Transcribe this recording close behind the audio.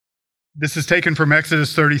This is taken from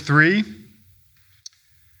Exodus 33.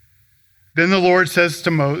 Then the Lord said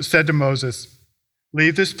to Moses,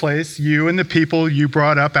 "Leave this place, you and the people you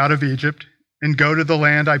brought up out of Egypt, and go to the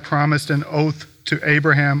land I promised an oath to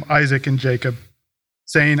Abraham, Isaac, and Jacob,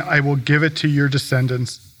 saying, I will give it to your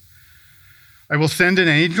descendants. I will send an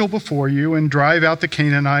angel before you and drive out the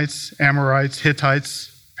Canaanites, Amorites, Hittites,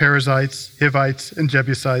 Perizzites, Hivites, and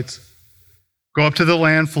Jebusites. Go up to the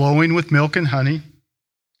land flowing with milk and honey.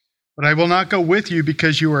 But I will not go with you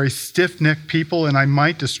because you are a stiff-necked people, and I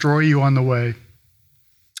might destroy you on the way."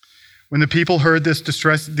 When the people heard these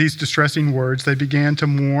distressing words, they began to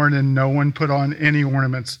mourn, and no one put on any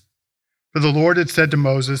ornaments. For the Lord had said to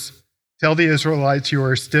Moses, "Tell the Israelites you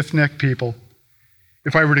are a stiff-necked people.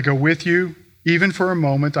 If I were to go with you, even for a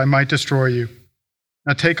moment, I might destroy you.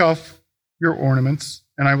 Now take off your ornaments,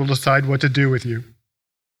 and I will decide what to do with you."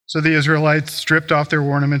 So the Israelites stripped off their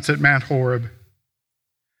ornaments at Mount Horeb.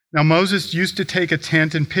 Now Moses used to take a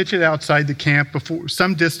tent and pitch it outside the camp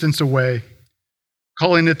some distance away,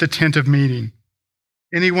 calling it the tent of meeting.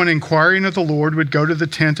 Anyone inquiring of the Lord would go to the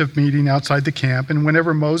tent of meeting outside the camp, and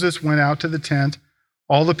whenever Moses went out to the tent,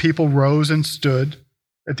 all the people rose and stood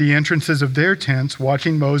at the entrances of their tents,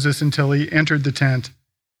 watching Moses until he entered the tent.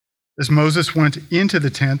 As Moses went into the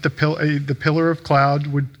tent, the pillar of cloud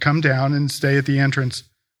would come down and stay at the entrance,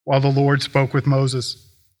 while the Lord spoke with Moses.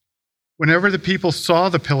 Whenever the people saw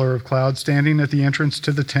the pillar of cloud standing at the entrance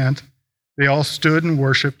to the tent, they all stood and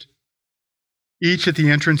worshiped, each at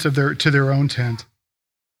the entrance to their own tent.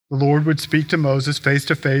 The Lord would speak to Moses face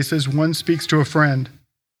to face as one speaks to a friend.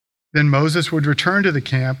 Then Moses would return to the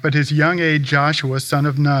camp, but his young aide Joshua, son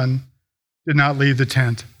of Nun, did not leave the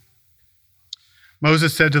tent.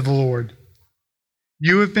 Moses said to the Lord,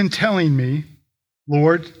 "You have been telling me,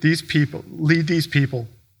 Lord, lead these people,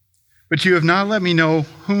 but you have not let me know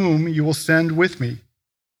whom you will send with me."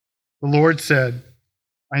 The Lord said,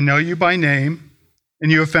 "I know you by name,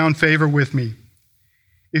 and you have found favor with me.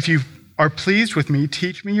 If you are pleased with me,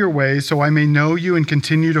 teach me your ways so I may know you and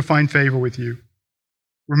continue to find favor with you.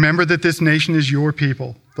 Remember that this nation is your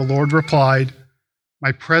people." The Lord replied,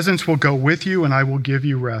 "My presence will go with you, and I will give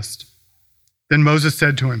you rest." Then Moses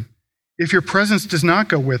said to him, "If your presence does not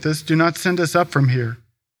go with us, do not send us up from here.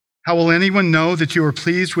 How will anyone know that you are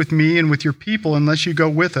pleased with me and with your people unless you go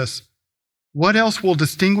with us? What else will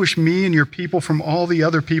distinguish me and your people from all the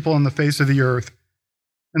other people on the face of the earth?"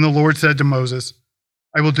 And the Lord said to Moses,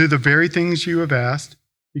 "I will do the very things you have asked,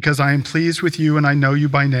 because I am pleased with you and I know you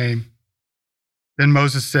by name." Then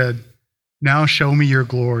Moses said, "Now show me your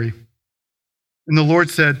glory." And the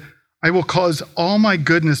Lord said, "I will cause all my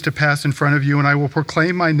goodness to pass in front of you, and I will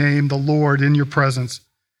proclaim my name, the Lord, in your presence.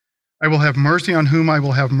 I will have mercy on whom I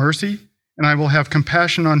will have mercy, and I will have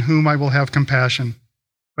compassion on whom I will have compassion."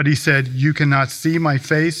 But he said, "You cannot see my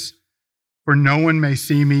face, for no one may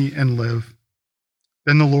see me and live."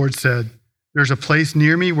 Then the Lord said, "There's a place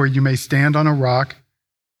near me where you may stand on a rock.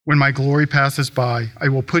 When my glory passes by, I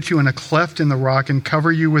will put you in a cleft in the rock and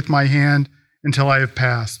cover you with my hand until I have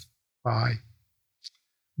passed by.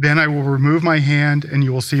 Then I will remove my hand and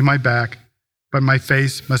you will see my back, but my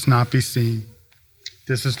face must not be seen."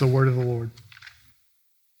 This is the word of the Lord.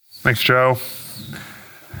 Thanks, Joe.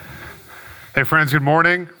 Hey, friends, good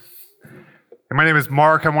morning. My name is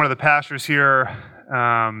Mark. I'm one of the pastors here.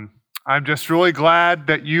 I'm just really glad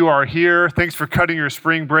that you are here. Thanks for cutting your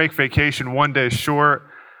spring break vacation one day short.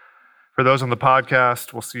 For those on the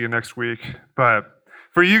podcast, we'll see you next week. But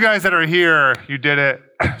for you guys that are here, you did it.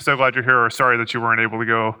 So glad you're here. Sorry that you weren't able to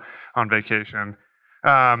go on vacation.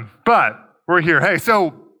 But we're here. Hey,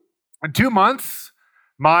 so in 2 months,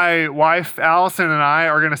 my wife, Allison, and I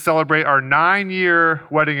are going to celebrate our 9-year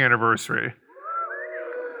wedding anniversary.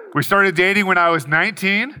 We started dating when I was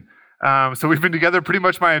 19. So we've been together pretty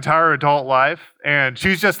much my entire adult life, and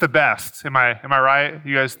she's just the best. Am I right?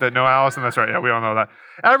 You guys that know Allison, that's right. Yeah, we all know that.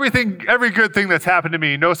 Every good thing that's happened to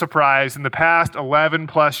me, no surprise, in the past 11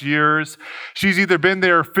 plus years, she's either been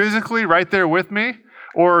there physically right there with me,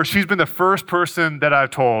 or she's been the first person that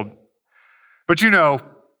I've told. But you know,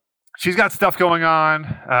 she's got stuff going on.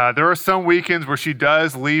 There are some weekends where she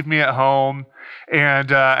does leave me at home,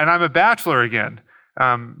 and I'm a bachelor again.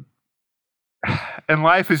 And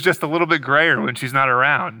life is just a little bit grayer when she's not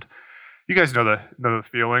around. You guys know the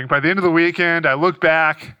feeling. By the end of the weekend, I look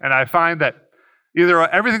back and I find that either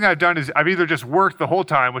everything I've done is I've either just worked the whole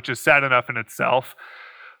time, which is sad enough in itself,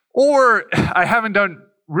 or I haven't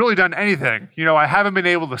really done anything. You know, I haven't been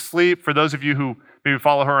able to sleep. For those of you who maybe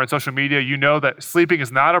follow her on social media, you know that sleeping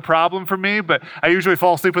is not a problem for me, but I usually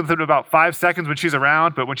fall asleep within about 5 seconds when she's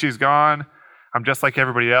around, but when she's gone, I'm just like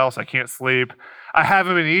everybody else. I can't sleep. I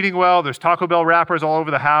haven't been eating well. There's Taco Bell wrappers all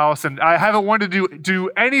over the house. And I haven't wanted to do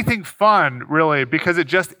anything fun, really, because it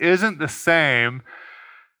just isn't the same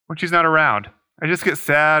when she's not around. I just get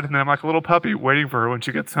sad, and then I'm like a little puppy waiting for her when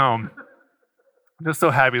she gets home. I'm just so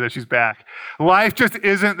happy that she's back. Life just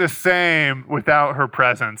isn't the same without her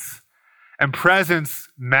presence. And presence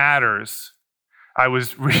matters. I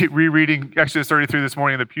was rereading Exodus 33 this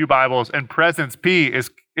morning in the Pew Bibles, and presence, P, is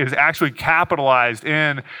actually capitalized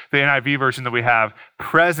in the NIV version that we have.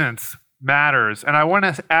 Presence matters. And I want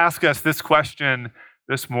to ask us this question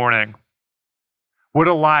this morning. Would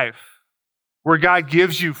a life where God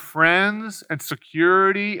gives you friends and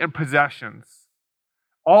security and possessions,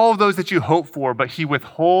 all of those that you hope for, but he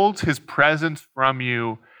withholds his presence from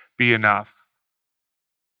you, be enough?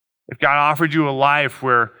 If God offered you a life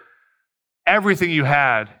where everything you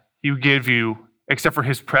had, he would give you, except for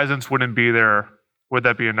his presence wouldn't be there, would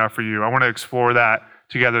that be enough for you? I want to explore that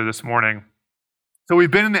together this morning. So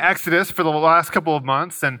we've been in the Exodus for the last couple of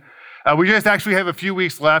months, and we just actually have a few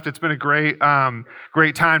weeks left. It's been a great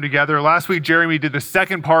time together. Last week, Jeremy did the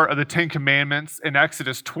second part of the 10 Commandments in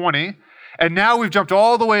Exodus 20. And now we've jumped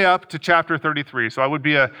all the way up to chapter 33. So I would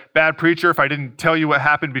be a bad preacher if I didn't tell you what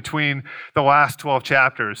happened between the last 12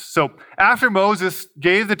 chapters. So after Moses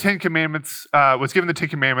gave the 10 Commandments, was given the 10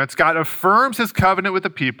 Commandments, God affirms his covenant with the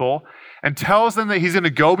people and tells them that he's going to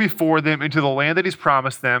go before them into the land that he's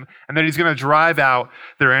promised them, and that he's going to drive out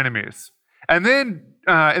their enemies. And then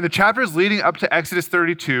in the chapters leading up to Exodus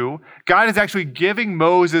 32, God is actually giving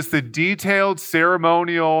Moses the detailed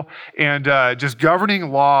ceremonial and just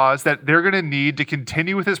governing laws that they're going to need to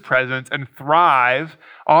continue with his presence and thrive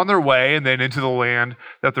on their way and then into the land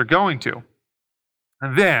that they're going to.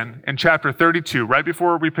 And then in chapter 32, right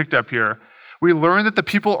before we picked up here, we learn that the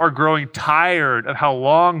people are growing tired of how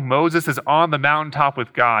long Moses is on the mountaintop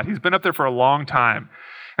with God. He's been up there for a long time.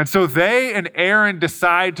 And so they and Aaron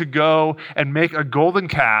decide to go and make a golden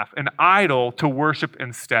calf, an idol, to worship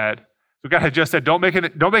instead. So God had just said, don't make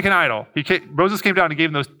an idol. Moses came down and gave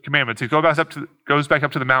him those commandments. He goes back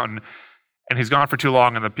up to the mountain, and he's gone for too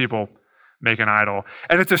long, and the people make an idol.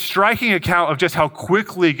 And it's a striking account of just how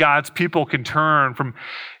quickly God's people can turn from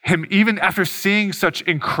him, even after seeing such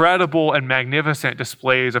incredible and magnificent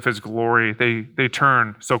displays of his glory. They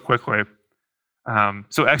turn so quickly.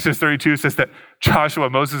 So Exodus 32 says that Joshua,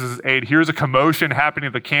 Moses' aide, hears a commotion happening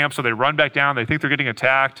at the camp, so they run back down. They think they're getting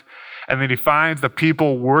attacked. And then he finds the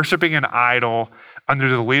people worshiping an idol under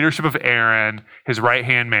the leadership of Aaron, his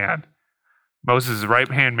right-hand man. Moses'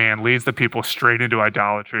 right-hand man leads the people straight into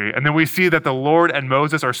idolatry. And then we see that the Lord and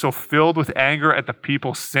Moses are so filled with anger at the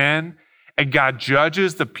people's sin, and God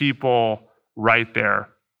judges the people right there.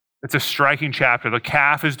 It's a striking chapter. The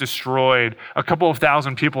calf is destroyed. A couple of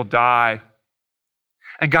thousand people die.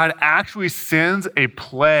 And God actually sends a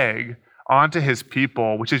plague onto his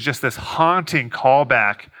people, which is just this haunting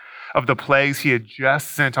callback of the plagues he had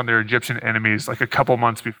just sent on their Egyptian enemies like a couple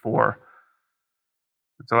months before.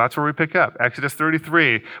 And so that's where we pick up, Exodus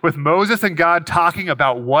 33, with Moses and God talking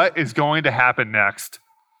about what is going to happen next.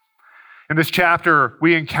 In this chapter,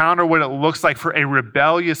 we encounter what it looks like for a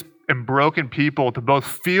rebellious and broken people to both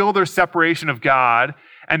feel their separation of God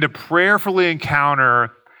and to prayerfully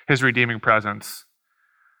encounter his redeeming presence.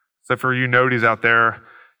 So for you noties out there,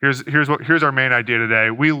 here's our main idea today.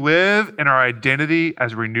 We live in our identity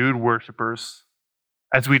as renewed worshipers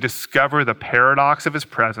as we discover the paradox of his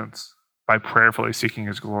presence by prayerfully seeking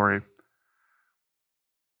his glory.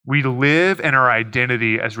 We live in our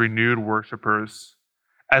identity as renewed worshipers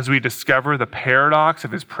as we discover the paradox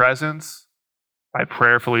of his presence by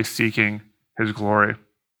prayerfully seeking his glory.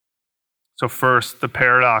 So first, the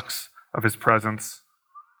paradox of his presence.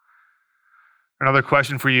 Another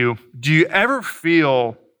question for you. Do you ever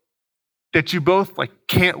feel that you both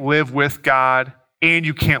can't live with God and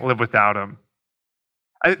you can't live without him?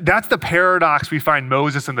 That's the paradox we find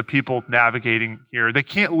Moses and the people navigating here. They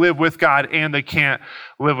can't live with God and they can't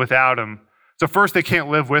live without him. So first, they can't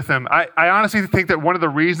live with him. I honestly think that one of the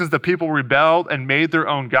reasons the people rebelled and made their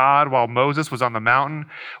own God while Moses was on the mountain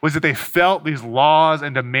was that they felt these laws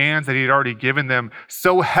and demands that he had already given them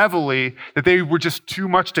so heavily that they were just too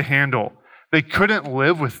much to handle. They couldn't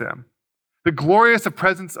live with them. The glorious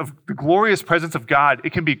presence of God,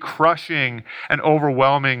 it can be crushing and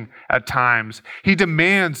overwhelming at times. He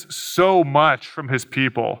demands so much from his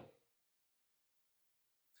people.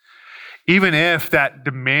 Even if that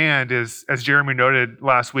demand is, as Jeremy noted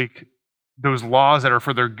last week, those laws that are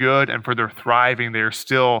for their good and for their thriving, they are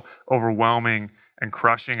still overwhelming and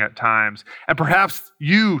crushing at times. And perhaps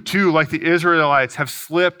you too, like the Israelites, have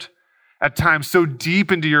slipped at times so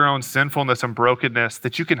deep into your own sinfulness and brokenness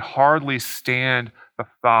that you can hardly stand the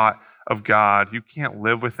thought of God. You can't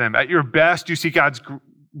live with him. At your best, you see God's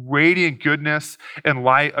radiant goodness in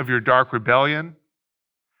light of your dark rebellion.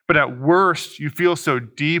 But at worst, you feel so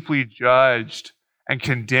deeply judged and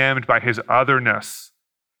condemned by his otherness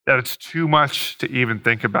that it's too much to even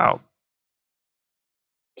think about.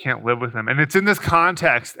 Can't live with him. And it's in this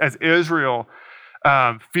context, as Israel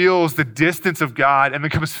feels the distance of God and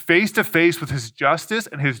then comes face to face with his justice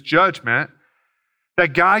and his judgment,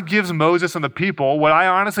 that God gives Moses and the people what I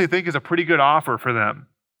honestly think is a pretty good offer for them.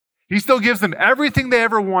 He still gives them everything they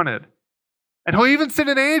ever wanted. And he'll even send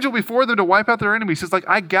an angel before them to wipe out their enemies. He's like,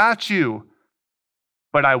 I got you,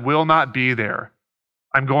 but I will not be there.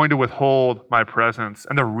 I'm going to withhold my presence.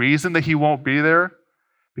 And the reason that he won't be there,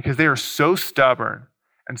 because they are so stubborn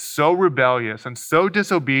and so rebellious and so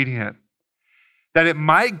disobedient that it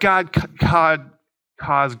might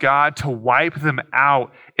cause God to wipe them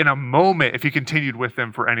out in a moment if he continued with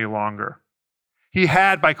them for any longer. He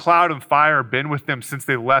had, by cloud and fire, been with them since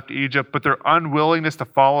they left Egypt, but their unwillingness to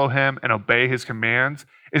follow him and obey his commands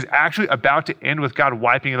is actually about to end with God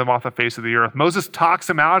wiping them off the face of the earth. Moses talks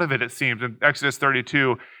them out of it, it seems, in Exodus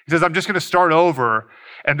 32. He says, I'm just going to start over.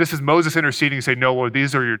 And this is Moses interceding and saying, no, Lord,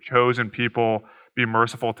 these are your chosen people. Be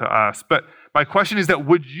merciful to us. But my question is that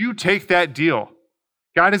would you take that deal?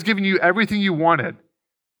 God has given you everything you wanted.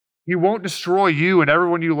 He won't destroy you and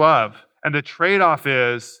everyone you love. And the trade-off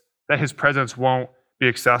is that his presence won't be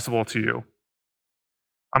accessible to you.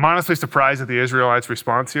 I'm honestly surprised at the Israelites'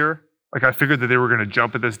 response here. Like, I figured that they were going to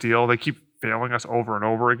jump at this deal. They keep failing us over and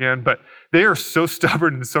over again, but they are so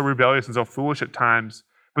stubborn and so rebellious and so foolish at times.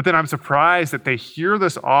 But then I'm surprised that they hear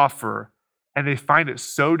this offer and they find it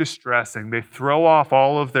so distressing. They throw off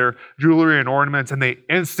all of their jewelry and ornaments and they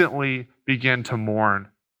instantly begin to mourn.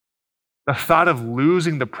 The thought of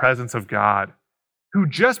losing the presence of God, who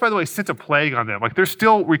just, by the way, sent a plague on them. Like, they're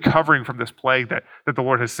still recovering from this plague that the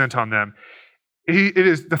Lord has sent on them. It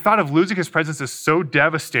is the thought of losing his presence is so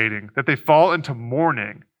devastating that they fall into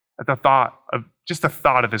mourning at the thought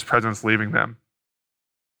of his presence leaving them.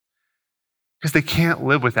 Because they can't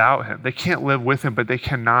live without him. They can't live with him, but they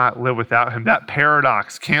cannot live without him. That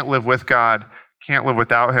paradox, can't live with God, can't live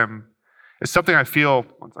without him, is something I feel,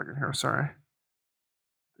 one second here, sorry.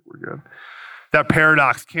 We're good. That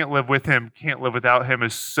paradox, can't live with him, can't live without him,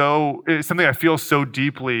 is something I feel so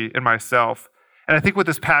deeply in myself. And I think what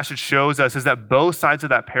this passage shows us is that both sides of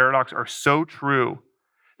that paradox are so true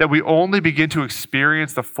that we only begin to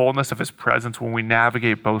experience the fullness of his presence when we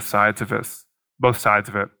navigate both sides of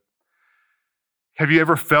it. Have you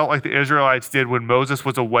ever felt like the Israelites did when Moses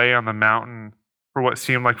was away on the mountain for what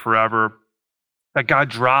seemed like forever? That God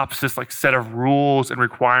drops this set of rules and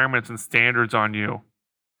requirements and standards on you.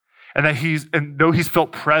 And though he's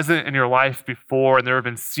felt present in your life before, and there have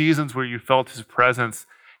been seasons where you felt his presence,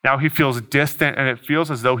 now he feels distant, and it feels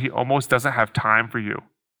as though he almost doesn't have time for you.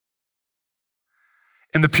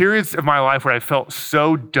 In the periods of my life where I felt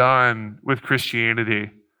so done with Christianity,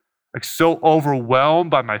 so overwhelmed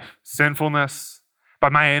by my sinfulness, by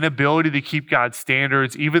my inability to keep God's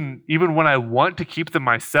standards, even when I want to keep them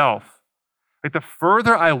myself, the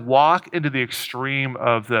further I walk into the extreme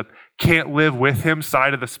of the can't live with him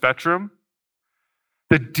side of the spectrum,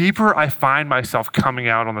 the deeper I find myself coming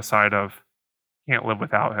out on the side of can't live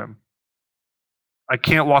without him. I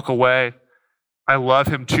can't walk away. I love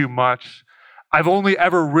him too much. I've only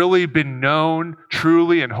ever really been known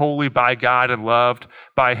truly and wholly by God and loved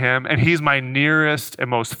by him, and he's my nearest and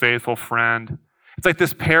most faithful friend. It's like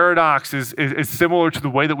this paradox is similar to the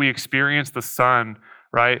way that we experience the sun,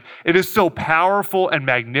 right? It is so powerful and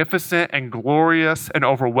magnificent and glorious and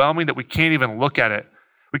overwhelming that we can't even look at it.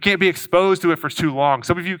 We can't be exposed to it for too long.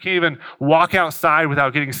 Some of you can't even walk outside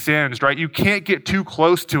without getting singed, right? You can't get too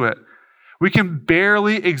close to it. We can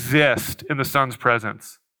barely exist in the sun's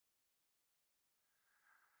presence.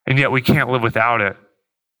 And yet we can't live without it.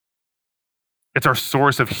 It's our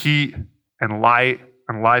source of heat and light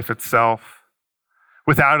and life itself.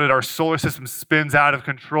 Without it, our solar system spins out of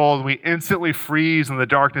control and we instantly freeze in the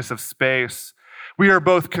darkness of space. We are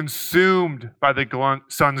both consumed by the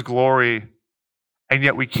sun's glory, and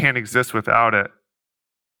yet we can't exist without it.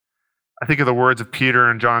 I think of the words of Peter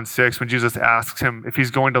in John 6 when Jesus asks him if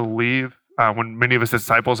he's going to leave, when many of his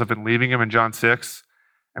disciples have been leaving him in John 6.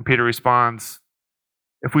 And Peter responds,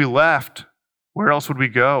 if we left, where else would we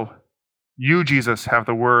go? You, Jesus, have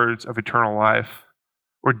the words of eternal life.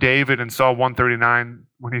 Or David in Psalm 139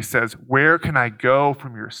 when he says, where can I go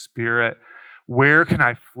from your spirit? Where can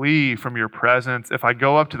I flee from your presence? If I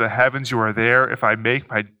go up to the heavens, you are there. If I make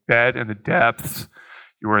my bed in the depths,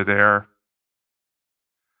 you are there.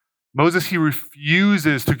 Moses, he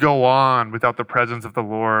refuses to go on without the presence of the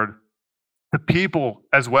Lord. The people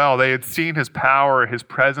as well, they had seen his power, his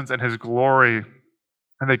presence, and his glory,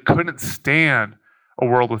 and they couldn't stand a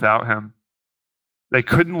world without him. They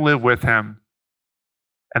couldn't live with him,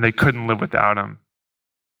 and they couldn't live without him.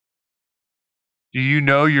 Do you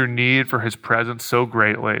know your need for his presence so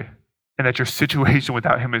greatly, and that your situation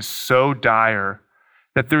without him is so dire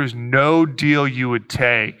that there's no deal you would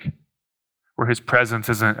take where his presence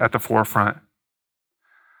isn't at the forefront?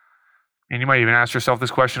 And you might even ask yourself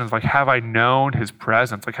this question is like, have I known his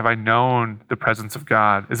presence? Like, have I known the presence of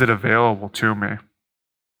God? Is it available to me?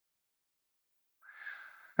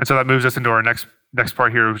 And so that moves us into our next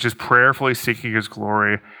part here, which is prayerfully seeking his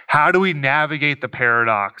glory. How do we navigate the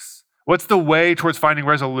paradox? What's the way towards finding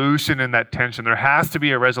resolution in that tension? There has to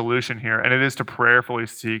be a resolution here, and it is to prayerfully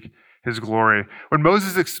seek his glory. When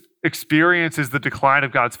Moses experiences the decline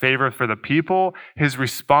of God's favor for the people, his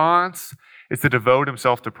response is to devote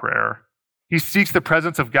himself to prayer. He seeks the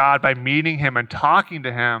presence of God by meeting him and talking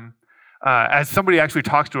to him as somebody actually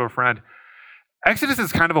talks to a friend. Exodus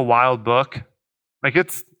is kind of a wild book. Like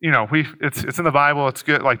it's in the Bible, it's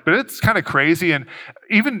good, but it's kind of crazy. And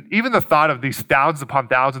even the thought of these thousands upon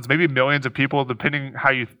thousands, maybe millions of people, depending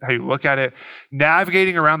how you look at it,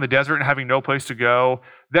 navigating around the desert and having no place to go.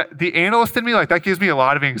 That the analyst in me, that gives me a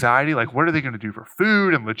lot of anxiety. Like, what are they going to do for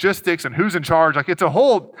food and logistics and who's in charge? Like, it's a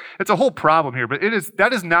whole problem here. But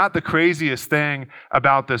that is not the craziest thing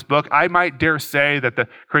about this book. I might dare say that the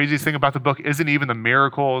craziest thing about the book isn't even the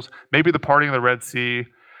miracles, maybe the parting of the Red Sea.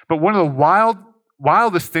 But one of the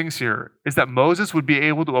wildest things here is that Moses would be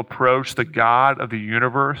able to approach the God of the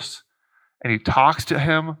universe, and he talks to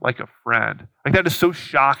him like a friend. Like, that is so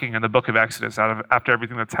shocking in the book of Exodus after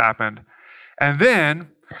everything that's happened. And then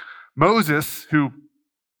Moses, who,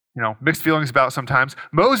 mixed feelings about sometimes,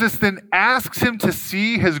 Moses then asks him to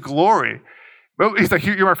see his glory. He's like,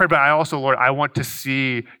 you're my friend, but I also, Lord, I want to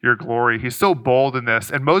see your glory. He's so bold in this.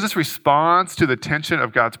 And Moses responds to the tension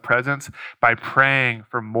of God's presence by praying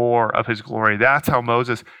for more of his glory. That's how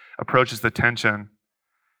Moses approaches the tension.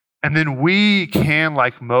 And then we can,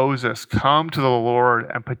 like Moses, come to the Lord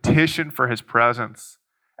and petition for his presence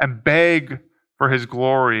and beg for his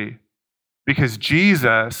glory, because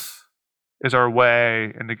Jesus is our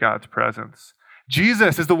way into God's presence.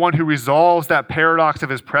 Jesus is the one who resolves that paradox of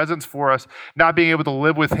his presence for us, not being able to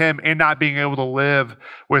live with him and not being able to live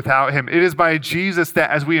without him. It is by Jesus that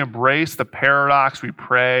as we embrace the paradox, we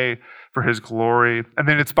pray for his glory. And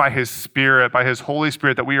then it's by his Spirit, by his Holy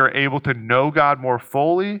Spirit, that we are able to know God more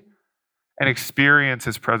fully and experience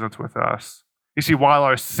his presence with us. You see, while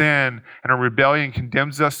our sin and our rebellion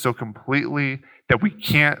condemns us so completely that we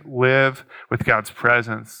can't live with God's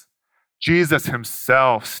presence, Jesus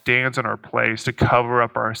himself stands in our place to cover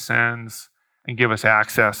up our sins and give us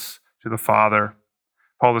access to the Father.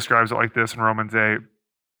 Paul describes it like this in Romans 8.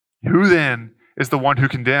 Who then is the one who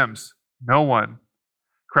condemns? No one.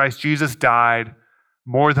 Christ Jesus died.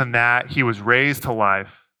 More than that, he was raised to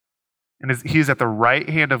life. And he is at the right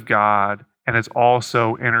hand of God and is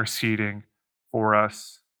also interceding for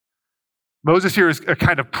us. Moses here is a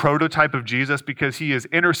kind of prototype of Jesus because he is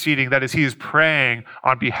interceding, that is, he is praying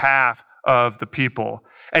on behalf of the people.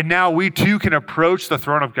 And now we too can approach the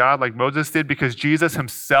throne of God like Moses did because Jesus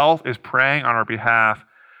himself is praying on our behalf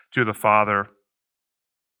to the Father.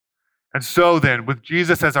 And so then, with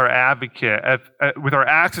Jesus as our advocate, with our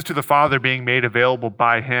access to the Father being made available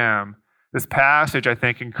by him, this passage, I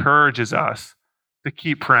think, encourages us to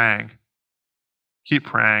keep praying. Keep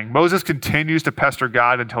praying. Moses continues to pester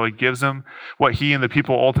God until he gives him what he and the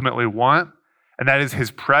people ultimately want, and that is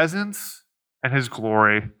his presence and his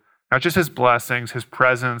glory. Not just his blessings, his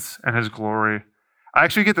presence and his glory. I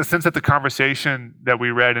actually get the sense that the conversation that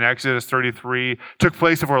we read in Exodus 33 took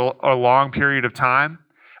place over a long period of time.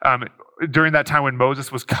 During that time when Moses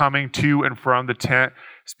was coming to and from the tent,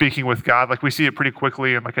 speaking with God, like we see it pretty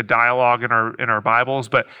quickly in like a dialogue in our Bibles,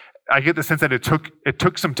 but I get the sense that it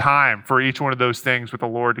took some time for each one of those things with the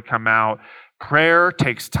Lord to come out. Prayer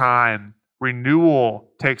takes time.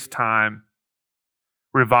 Renewal takes time.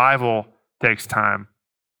 Revival takes time.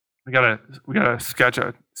 We got a sketch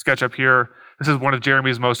up here. This is one of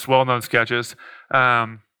Jeremy's most well-known sketches.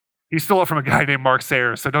 He stole it from a guy named Mark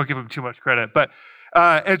Sayers, so don't give him too much credit. But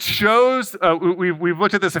it shows, we've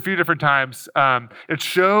looked at this a few different times. It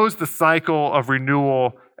shows the cycle of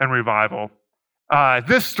renewal and revival.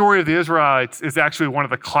 This story of the Israelites is actually one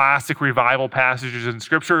of the classic revival passages in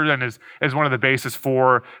Scripture and is one of the bases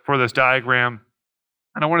for this diagram.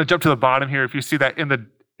 And I want to jump to the bottom here. If you see that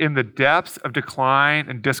in the depths of decline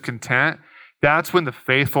and discontent, that's when the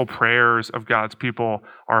faithful prayers of God's people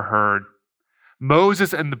are heard.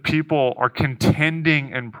 Moses and the people are contending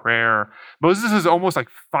in prayer. Moses is almost like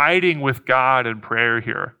fighting with God in prayer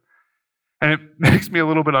here. And it makes me a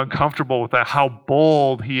little bit uncomfortable with that, how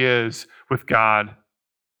bold he is with God.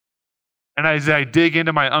 And as I dig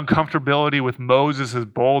into my uncomfortability with Moses'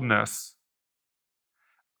 boldness,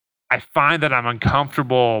 I find that I'm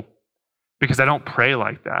uncomfortable because I don't pray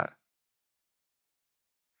like that.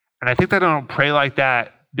 And I think that I don't pray like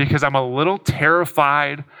that because I'm a little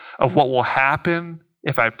terrified of what will happen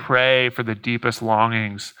if I pray for the deepest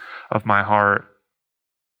longings of my heart.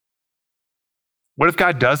 What if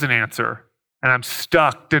God doesn't answer and I'm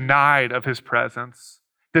stuck, denied of his presence,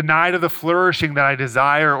 denied of the flourishing that I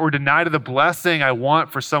desire, or denied of the blessing I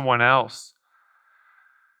want for someone else?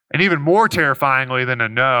 And even more terrifyingly than a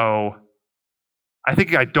no, I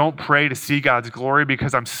think I don't pray to see God's glory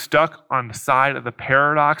because I'm stuck on the side of the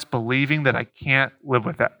paradox, believing that I can't live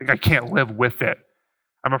with that. I can't live with it.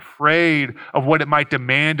 I'm afraid of what it might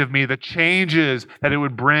demand of me, the changes that it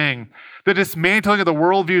would bring, the dismantling of the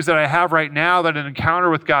worldviews that I have right now that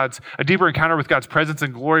a deeper encounter with God's presence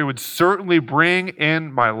and glory would certainly bring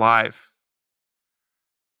in my life.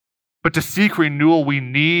 But to seek renewal, we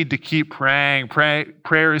need to keep praying.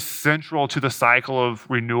 Prayer is central to the cycle of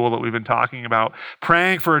renewal that we've been talking about.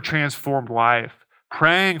 Praying for a transformed life,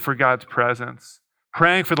 praying for God's presence,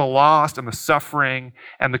 praying for the lost and the suffering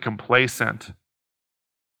and the complacent,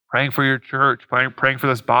 praying for your church, praying for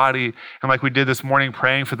this body, and like we did this morning,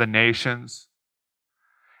 praying for the nations,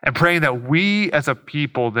 and praying that we as a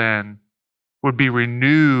people then would be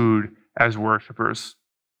renewed as worshipers.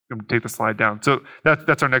 I'm going to take the slide down. So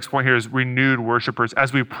that's our next point here, is renewed worshipers.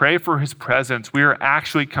 As we pray for his presence, we are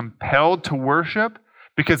actually compelled to worship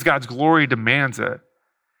because God's glory demands it,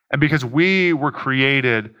 and because we were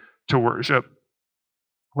created to worship.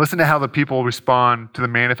 Listen to how the people respond to the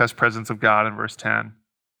manifest presence of God in verse 10.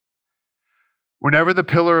 Whenever the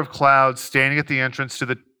pillar of cloud standing at the entrance to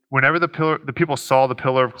the people saw the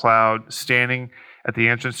pillar of cloud standing at the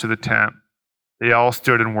entrance to the tent, they all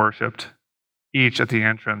stood and worshiped, each at the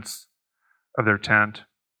entrance of their tent.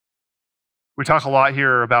 We talk a lot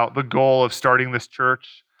here about the goal of starting this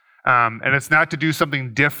church, and it's not to do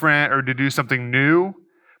something different or to do something new,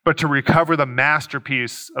 but to recover the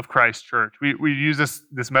masterpiece of Christ's church. We use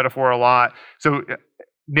this metaphor a lot. So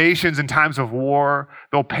nations in times of war,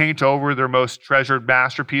 they'll paint over their most treasured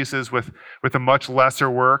masterpieces with a much lesser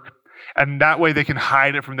work. And that way they can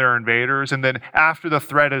hide it from their invaders. And then after the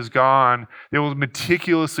threat is gone, they will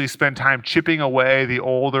meticulously spend time chipping away the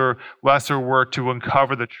older, lesser work to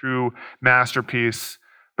uncover the true masterpiece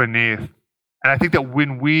beneath. And I think that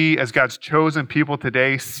when we, as God's chosen people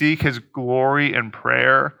today, seek his glory in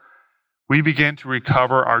prayer, we begin to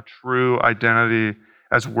recover our true identity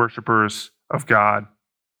as worshipers of God.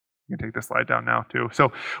 You can take this slide down now too.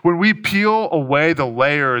 So when we peel away the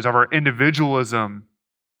layers of our individualism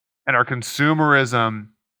and our consumerism,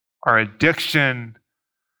 our addiction,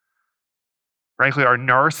 frankly, our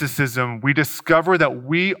narcissism, we discover that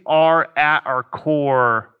we are at our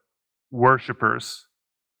core worshipers.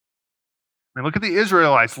 I mean, look at the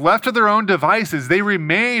Israelites. Left to their own devices, they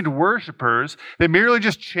remained worshipers. They merely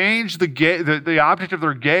just changed the object of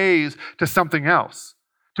their gaze to something else,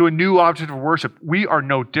 to a new object of worship. We are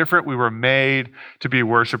no different. We were made to be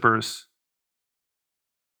worshipers.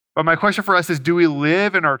 But my question for us is, do we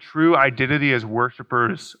live in our true identity as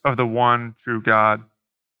worshipers of the one true God?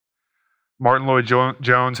 Martin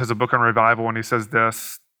Lloyd-Jones has a book on revival, and he says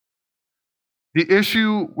this: the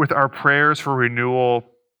issue with our prayers for renewal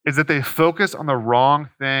is that they focus on the wrong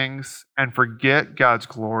things and forget God's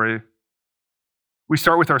glory. We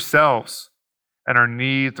start with ourselves and our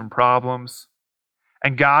needs and problems,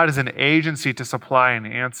 and God is an agency to supply an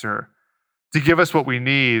answer, to give us what we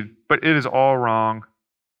need, but it is all wrong.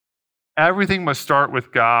 Everything must start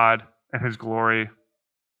with God and his glory.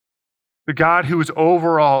 The God who is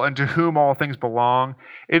over all and to whom all things belong.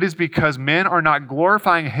 It is because men are not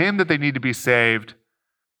glorifying him that they need to be saved,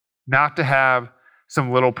 not to have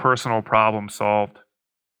some little personal problem solved.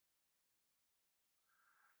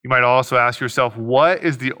 You might also ask yourself, what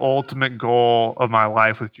is the ultimate goal of my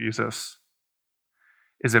life with Jesus?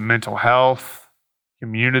 Is it mental health,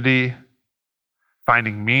 community,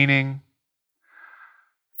 finding meaning,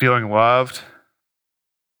 feeling loved?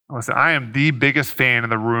 Listen, I am the biggest fan in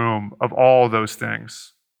the room of all those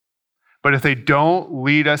things. But if they don't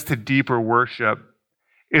lead us to deeper worship,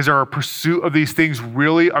 is our pursuit of these things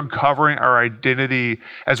really uncovering our identity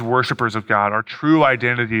as worshipers of God, our true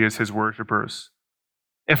identity as his worshipers?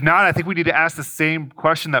 If not, I think we need to ask the same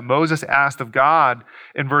question that Moses asked of God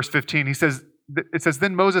in verse 15. It says,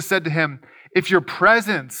 then Moses said to him, if your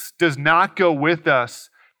presence does not go with us,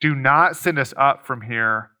 Do not send us up from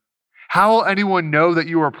here. How will anyone know that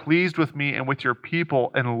you are pleased with me and with your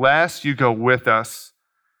people unless you go with us?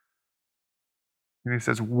 And he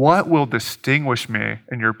says, what will distinguish me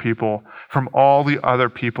and your people from all the other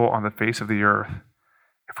people on the face of the earth?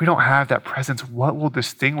 If we don't have that presence, what will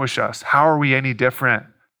distinguish us? How are we any different?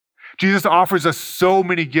 Jesus offers us so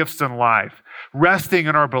many gifts in life. Resting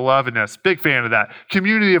in our belovedness, big fan of that.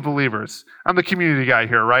 Community of believers. I'm the community guy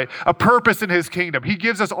here, right? A purpose in his kingdom. He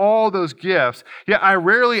gives us all those gifts. Yet I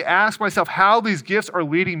rarely ask myself how these gifts are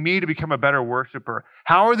leading me to become a better worshiper.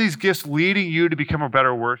 How are these gifts leading you to become a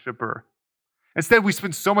better worshiper? Instead, we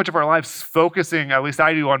spend so much of our lives focusing, at least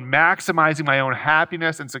I do, on maximizing my own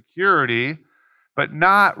happiness and security, but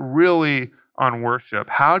not really on worship.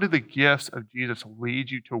 How do the gifts of Jesus lead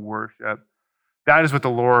you to worship? That is what the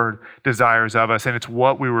Lord desires of us, and it's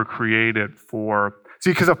what we were created for. See,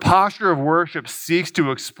 because a posture of worship seeks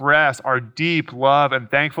to express our deep love and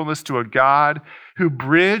thankfulness to a God who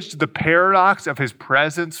bridged the paradox of his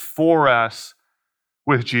presence for us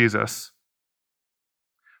with Jesus.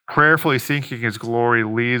 Prayerfully seeking his glory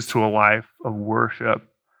leads to a life of worship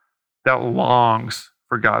that longs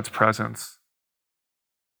for God's presence.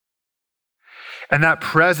 And that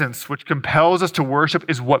presence, which compels us to worship,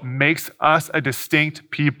 is what makes us a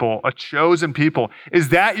distinct people, a chosen people. Is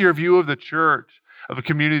that your view of the church, of a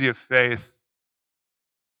community of faith?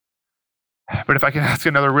 But if I can ask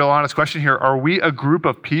another real honest question here, are we a group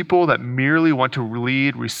of people that merely want to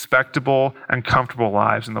lead respectable and comfortable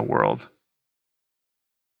lives in the world?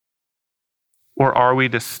 Or are we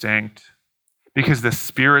distinct? Because the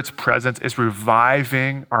Spirit's presence is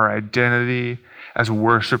reviving our identity as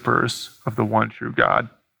worshipers of the one true God.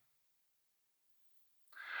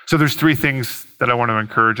 So there's three things that I want to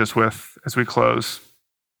encourage us with as we close.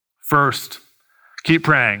 First, keep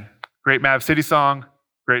praying. Great Mav City song,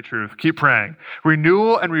 great truth. Keep praying.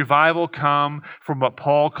 Renewal and revival come from what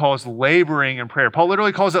Paul calls laboring in prayer. Paul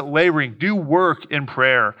literally calls it laboring. Do work in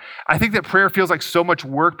prayer. I think that prayer feels like so much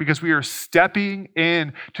work because we are stepping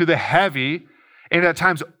into the heavy and at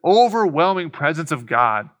times overwhelming presence of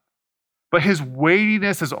God. But his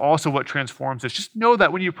weightiness is also what transforms us. Just know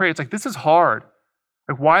that when you pray, it's like, this is hard.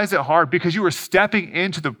 Like, why is it hard? Because you are stepping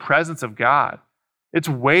into the presence of God. It's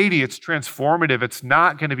weighty, it's transformative, it's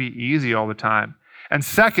not going to be easy all the time. And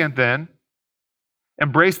second, then,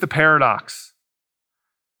 embrace the paradox.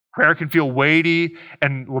 Prayer can feel weighty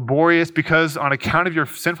and laborious because on account of your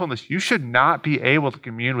sinfulness, you should not be able to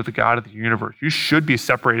commune with the God of the universe. You should be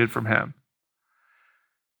separated from him.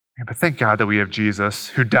 But thank God that we have Jesus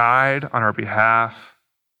who died on our behalf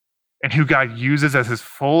and who God uses as his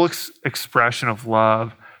full expression of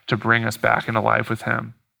love to bring us back into life with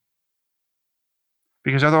him.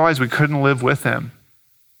 Because otherwise we couldn't live with him.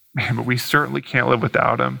 But we certainly can't live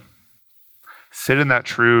without him. Sit in that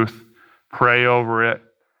truth, pray over it,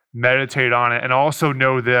 meditate on it, and also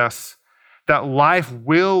know this, that life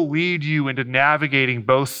will lead you into navigating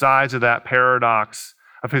both sides of that paradox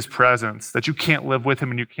of his presence, that you can't live with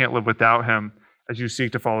him and you can't live without him as you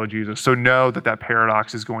seek to follow Jesus. So know that that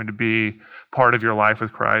paradox is going to be part of your life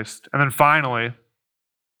with Christ. And then finally,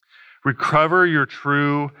 recover your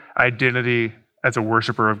true identity as a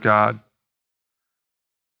worshiper of God.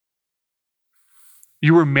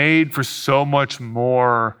 You were made for so much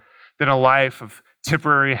more than a life of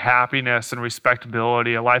temporary happiness and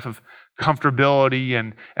respectability, a life of comfortability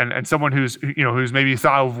and someone who's maybe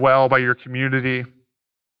thought of well by your community.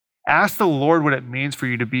 Ask the Lord what it means for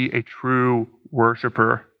you to be a true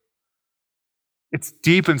worshiper. It's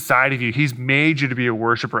deep inside of you. He's made you to be a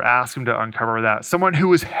worshiper. Ask him to uncover that. Someone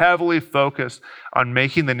who is heavily focused on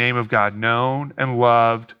making the name of God known and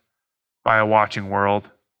loved by a watching world.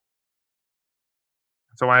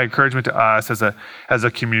 So my encouragement to us as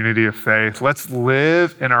a community of faith, let's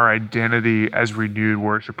live in our identity as renewed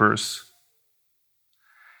worshipers.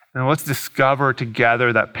 And let's discover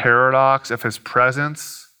together that paradox of his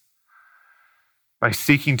presence by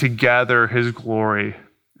seeking together his glory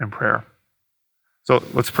in prayer. So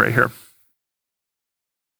let's pray here.